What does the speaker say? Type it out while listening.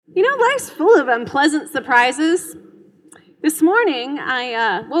You know, life's full of unpleasant surprises. This morning,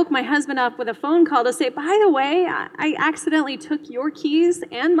 I woke my husband up with a phone call to say, by the way, I accidentally took your keys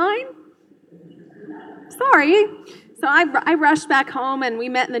and mine. Sorry. So I rushed back home, and we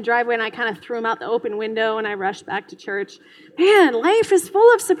met in the driveway, and I kind of threw him out the open window, and I rushed back to church. Man, life is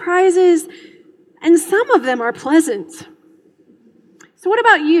full of surprises, and some of them are pleasant. So what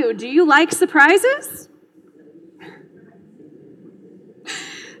about you? Do you like surprises?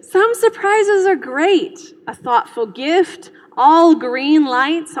 Some surprises are great. A thoughtful gift, all green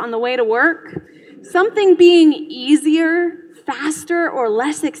lights on the way to work, something being easier, faster, or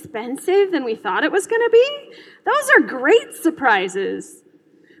less expensive than we thought it was going to be. Those are great surprises.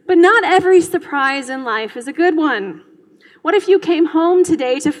 But not every surprise in life is a good one. What if you came home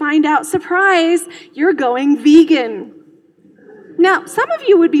today to find out, surprise, you're going vegan? Now, some of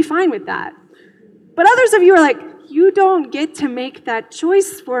you would be fine with that. But others of you are like, you don't get to make that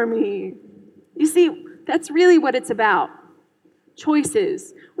choice for me. You see, that's really what it's about.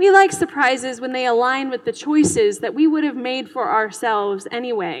 Choices. We like surprises when they align with the choices that we would have made for ourselves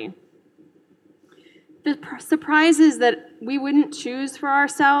anyway. The surprises that we wouldn't choose for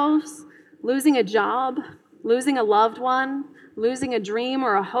ourselves, losing a job, losing a loved one, losing a dream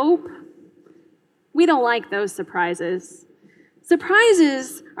or a hope, we don't like those surprises.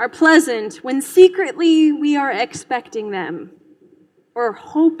 Surprises are pleasant when secretly we are expecting them or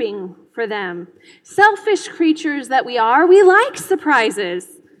hoping for them. Selfish creatures that we are, we like surprises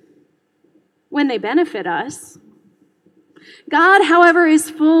when they benefit us. God, however,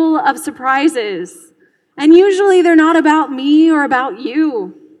 is full of surprises, and usually they're not about me or about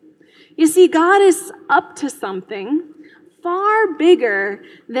you. You see, God is up to something far bigger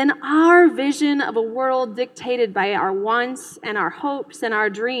than our vision of a world dictated by our wants and our hopes and our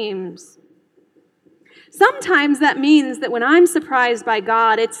dreams. Sometimes that means that when I'm surprised by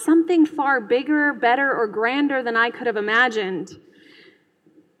God, it's something far bigger, better, or grander than I could have imagined.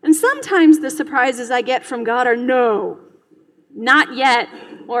 And sometimes the surprises I get from God are no, not yet,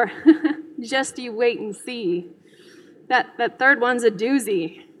 or just you wait and see. That third one's a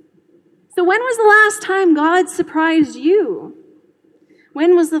doozy. So when was the last time God surprised you?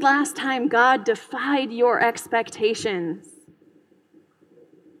 When was the last time God defied your expectations?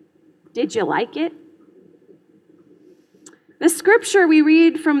 Did you like it? The scripture we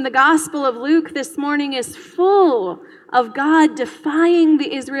read from the Gospel of Luke this morning is full of God defying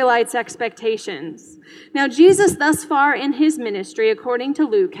the Israelites' expectations. Now, Jesus thus far in his ministry, according to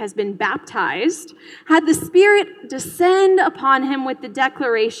Luke, has been baptized, had the Spirit descend upon him with the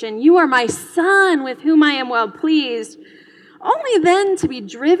declaration, "You are my Son, with whom I am well pleased," only then to be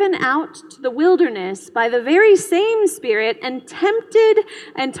driven out to the wilderness by the very same Spirit and tempted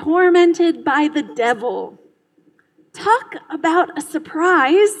and tormented by the devil. Talk about a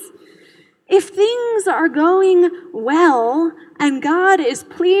surprise. If things are going well and God is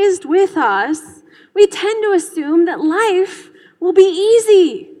pleased with us, we tend to assume that life will be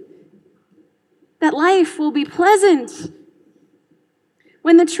easy, that life will be pleasant.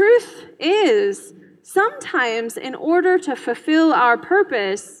 When the truth is, sometimes in order to fulfill our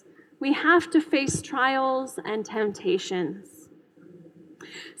purpose, we have to face trials and temptations.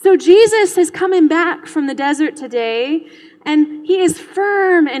 So Jesus is coming back from the desert today, and he is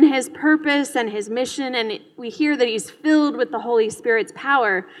firm in his purpose and his mission, and we hear that he's filled with the Holy Spirit's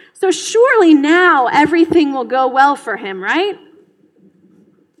power. So surely now everything will go well for him, right?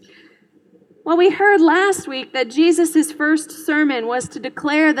 Well, we heard last week that Jesus' first sermon was to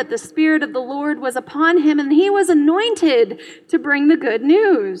declare that the Spirit of the Lord was upon him, and he was anointed to bring the good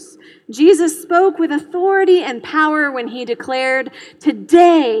news. Jesus spoke with authority and power when he declared,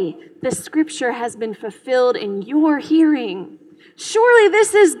 "Today the scripture has been fulfilled in your hearing." Surely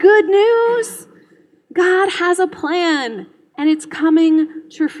this is good news. God has a plan, and it's coming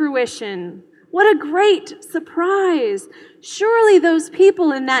to fruition. What a great surprise. Surely those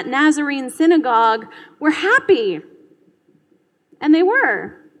people in that Nazarene synagogue were happy. And they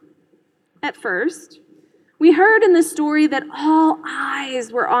were, at first. We heard in the story that all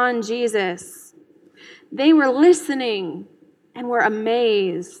eyes were on Jesus. They were listening and were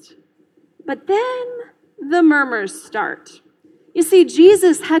amazed. But then the murmurs start. You see,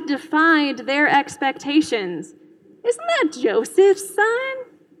 Jesus had defied their expectations. Isn't that Joseph's son?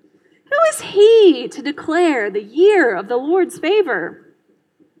 Who is he to declare the year of the Lord's favor?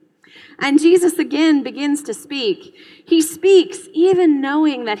 And Jesus again begins to speak. He speaks even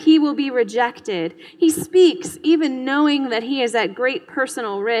knowing that he will be rejected. He speaks even knowing that he is at great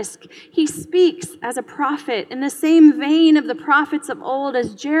personal risk. He speaks as a prophet in the same vein of the prophets of old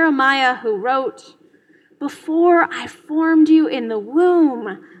as Jeremiah, who wrote, Before I formed you in the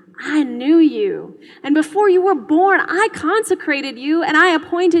womb, I knew you. And before you were born, I consecrated you and I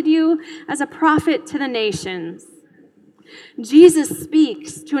appointed you as a prophet to the nations. Jesus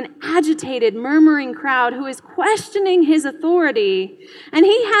speaks to an agitated, murmuring crowd who is questioning his authority. And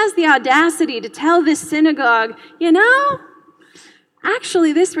he has the audacity to tell this synagogue,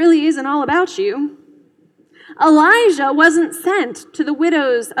 actually, this really isn't all about you. Elijah wasn't sent to the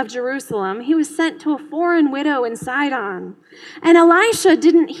widows of Jerusalem. He was sent to a foreign widow in Sidon. And Elisha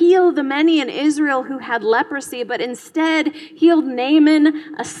didn't heal the many in Israel who had leprosy, but instead healed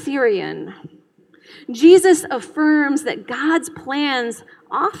Naaman, a Syrian. Jesus affirms that God's plans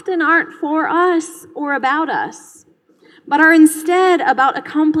often aren't for us or about us, but are instead about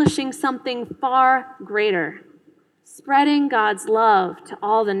accomplishing something far greater, spreading God's love to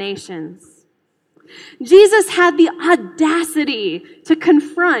all the nations. Jesus had the audacity to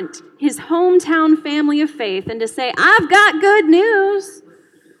confront his hometown family of faith and to say, I've got good news.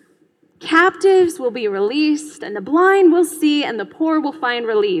 Captives will be released, and the blind will see, and the poor will find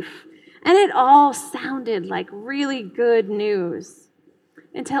relief. And it all sounded like really good news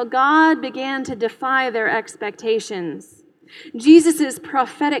until God began to defy their expectations. Jesus'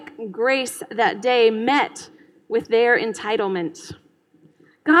 prophetic grace that day met with their entitlement.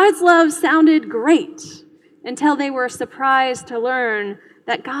 God's love sounded great until they were surprised to learn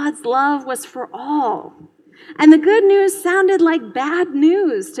that God's love was for all. And the good news sounded like bad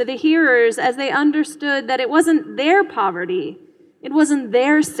news to the hearers as they understood that it wasn't their poverty, it wasn't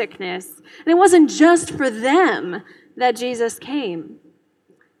their sickness, and it wasn't just for them that Jesus came.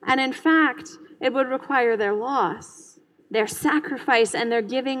 And in fact, it would require their loss, their sacrifice, and their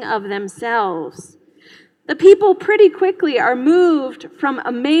giving of themselves. The people pretty quickly are moved from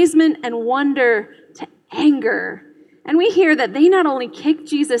amazement and wonder to anger. And we hear that they not only kick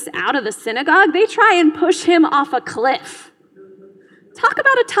Jesus out of the synagogue, they try and push him off a cliff. Talk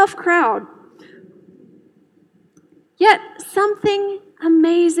about a tough crowd. Yet something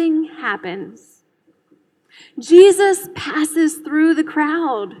amazing happens. Jesus passes through the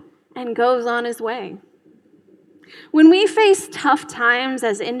crowd and goes on his way. When we face tough times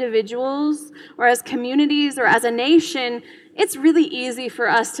as individuals or as communities or as a nation, it's really easy for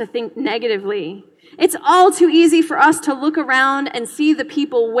us to think negatively. It's all too easy for us to look around and see the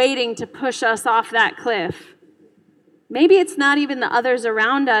people waiting to push us off that cliff. Maybe it's not even the others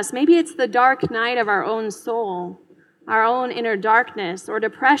around us. Maybe it's the dark night of our own soul, our own inner darkness or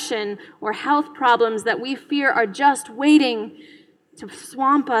depression or health problems that we fear are just waiting to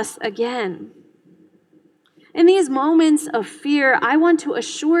swamp us again. In these moments of fear, I want to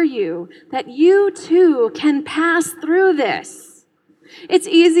assure you that you too can pass through this. It's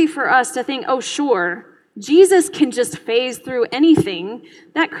easy for us to think, oh, sure, Jesus can just phase through anything.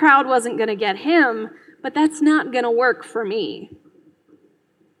 That crowd wasn't going to get him, but that's not going to work for me.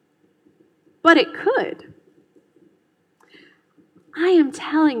 But it could. I am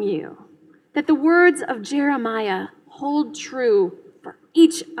telling you that the words of Jeremiah hold true for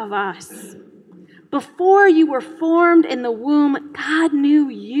each of us. Before you were formed in the womb, God knew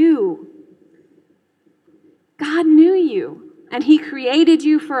you. God knew you, and he created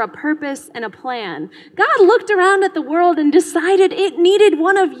you for a purpose and a plan. God looked around at the world and decided it needed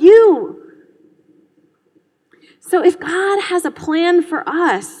one of you. So if God has a plan for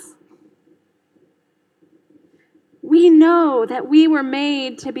us, we know that we were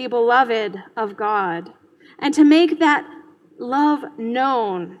made to be beloved of God and to make that love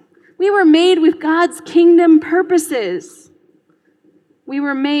known. We were made with God's kingdom purposes. We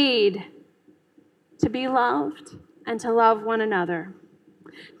were made to be loved and to love one another.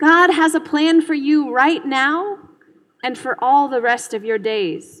 God has a plan for you right now and for all the rest of your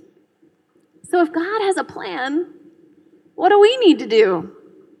days. So if God has a plan, what do we need to do?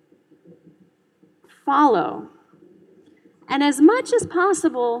 Follow. And as much as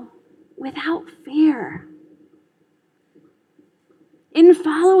possible, without fear. In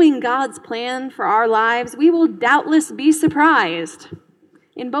following God's plan for our lives, we will doubtless be surprised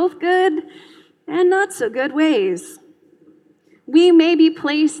in both good and not so good ways. We may be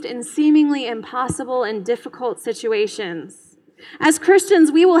placed in seemingly impossible and difficult situations. As Christians,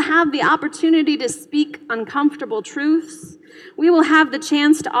 we will have the opportunity to speak uncomfortable truths. We will have the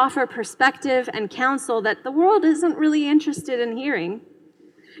chance to offer perspective and counsel that the world isn't really interested in hearing.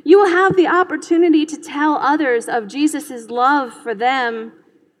 You will have the opportunity to tell others of Jesus' love for them,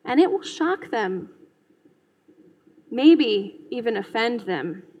 and it will shock them, maybe even offend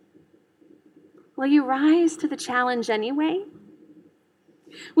them. Will you rise to the challenge anyway?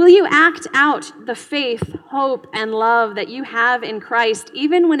 Will you act out the faith, hope, and love that you have in Christ,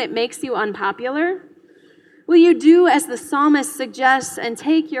 even when it makes you unpopular? Will you do as the psalmist suggests and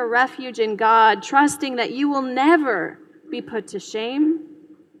take your refuge in God, trusting that you will never be put to shame?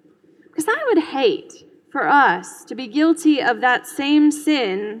 Because I would hate for us to be guilty of that same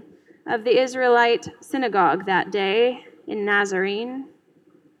sin of the Israelite synagogue that day in Nazareth.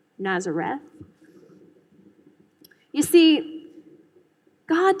 You see,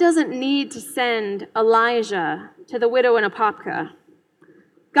 God doesn't need to send Elijah to the widow in Apopka.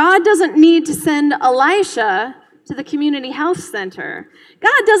 God doesn't need to send Elisha to the community health center.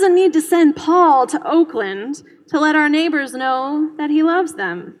 God doesn't need to send Paul to Oakland to let our neighbors know that he loves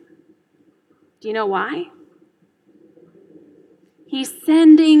them. Do you know why? He's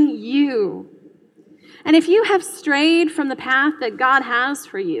sending you. And if you have strayed from the path that God has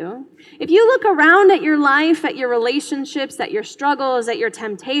for you, if you look around at your life, at your relationships, at your struggles, at your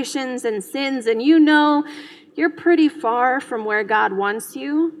temptations and sins, and you know you're pretty far from where God wants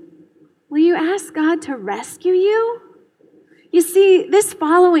you, will you ask God to rescue you? You see, this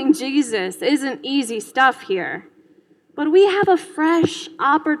following Jesus isn't easy stuff here, but we have a fresh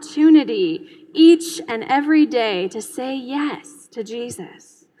opportunity each and every day to say yes to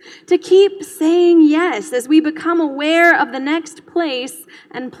Jesus, to keep saying yes as we become aware of the next place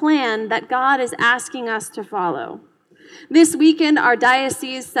and plan that God is asking us to follow. This weekend, our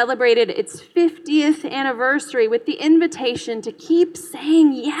diocese celebrated its 50th anniversary with the invitation to keep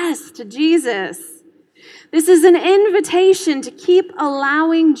saying yes to Jesus. This is an invitation to keep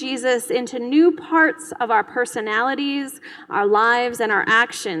allowing Jesus into new parts of our personalities, our lives, and our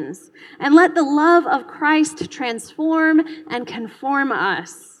actions, and let the love of Christ transform and conform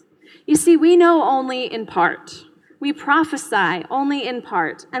us. You see, we know only in part. We prophesy only in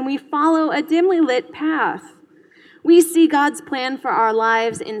part, and we follow a dimly lit path. We see God's plan for our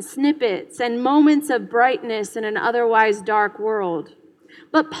lives in snippets and moments of brightness in an otherwise dark world.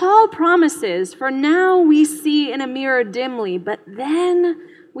 But Paul promises, for now we see in a mirror dimly, but then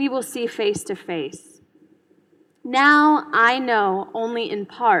we will see face to face. Now I know only in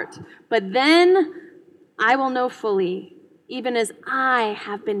part, but then I will know fully, even as I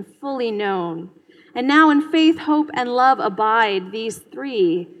have been fully known. And now in faith, hope, and love abide these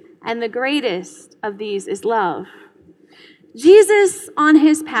three, and the greatest of these is love. Jesus, on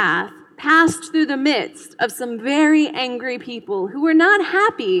his path, passed through the midst of some very angry people who were not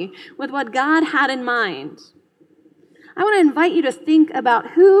happy with what God had in mind. I want to invite you to think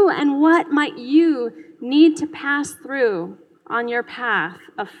about who and what might you need to pass through on your path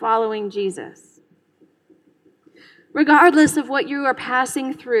of following Jesus. Regardless of what you are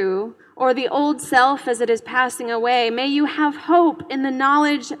passing through, or the old self as it is passing away, may you have hope in the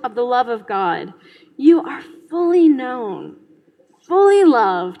knowledge of the love of God. You are fully known, fully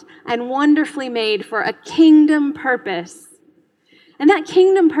loved, and wonderfully made for a kingdom purpose. And that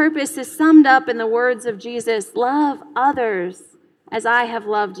kingdom purpose is summed up in the words of Jesus, love others as I have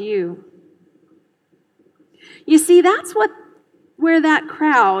loved you. You see, that's where that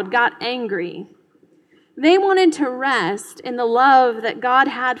crowd got angry. They wanted to rest in the love that God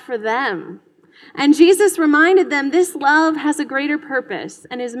had for them. And Jesus reminded them this love has a greater purpose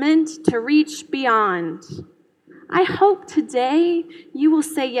and is meant to reach beyond. I hope today you will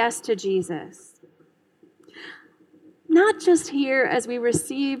say yes to Jesus. Not just here as we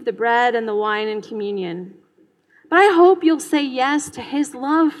receive the bread and the wine in communion, but I hope you'll say yes to his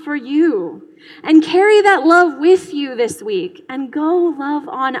love for you and carry that love with you this week and go love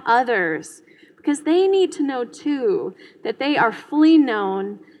on others, because they need to know too that they are fully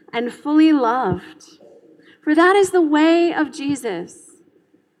known and fully loved. For that is the way of Jesus,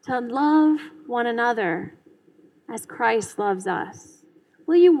 to love one another as Christ loves us.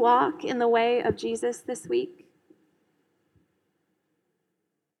 Will you walk in the way of Jesus this week?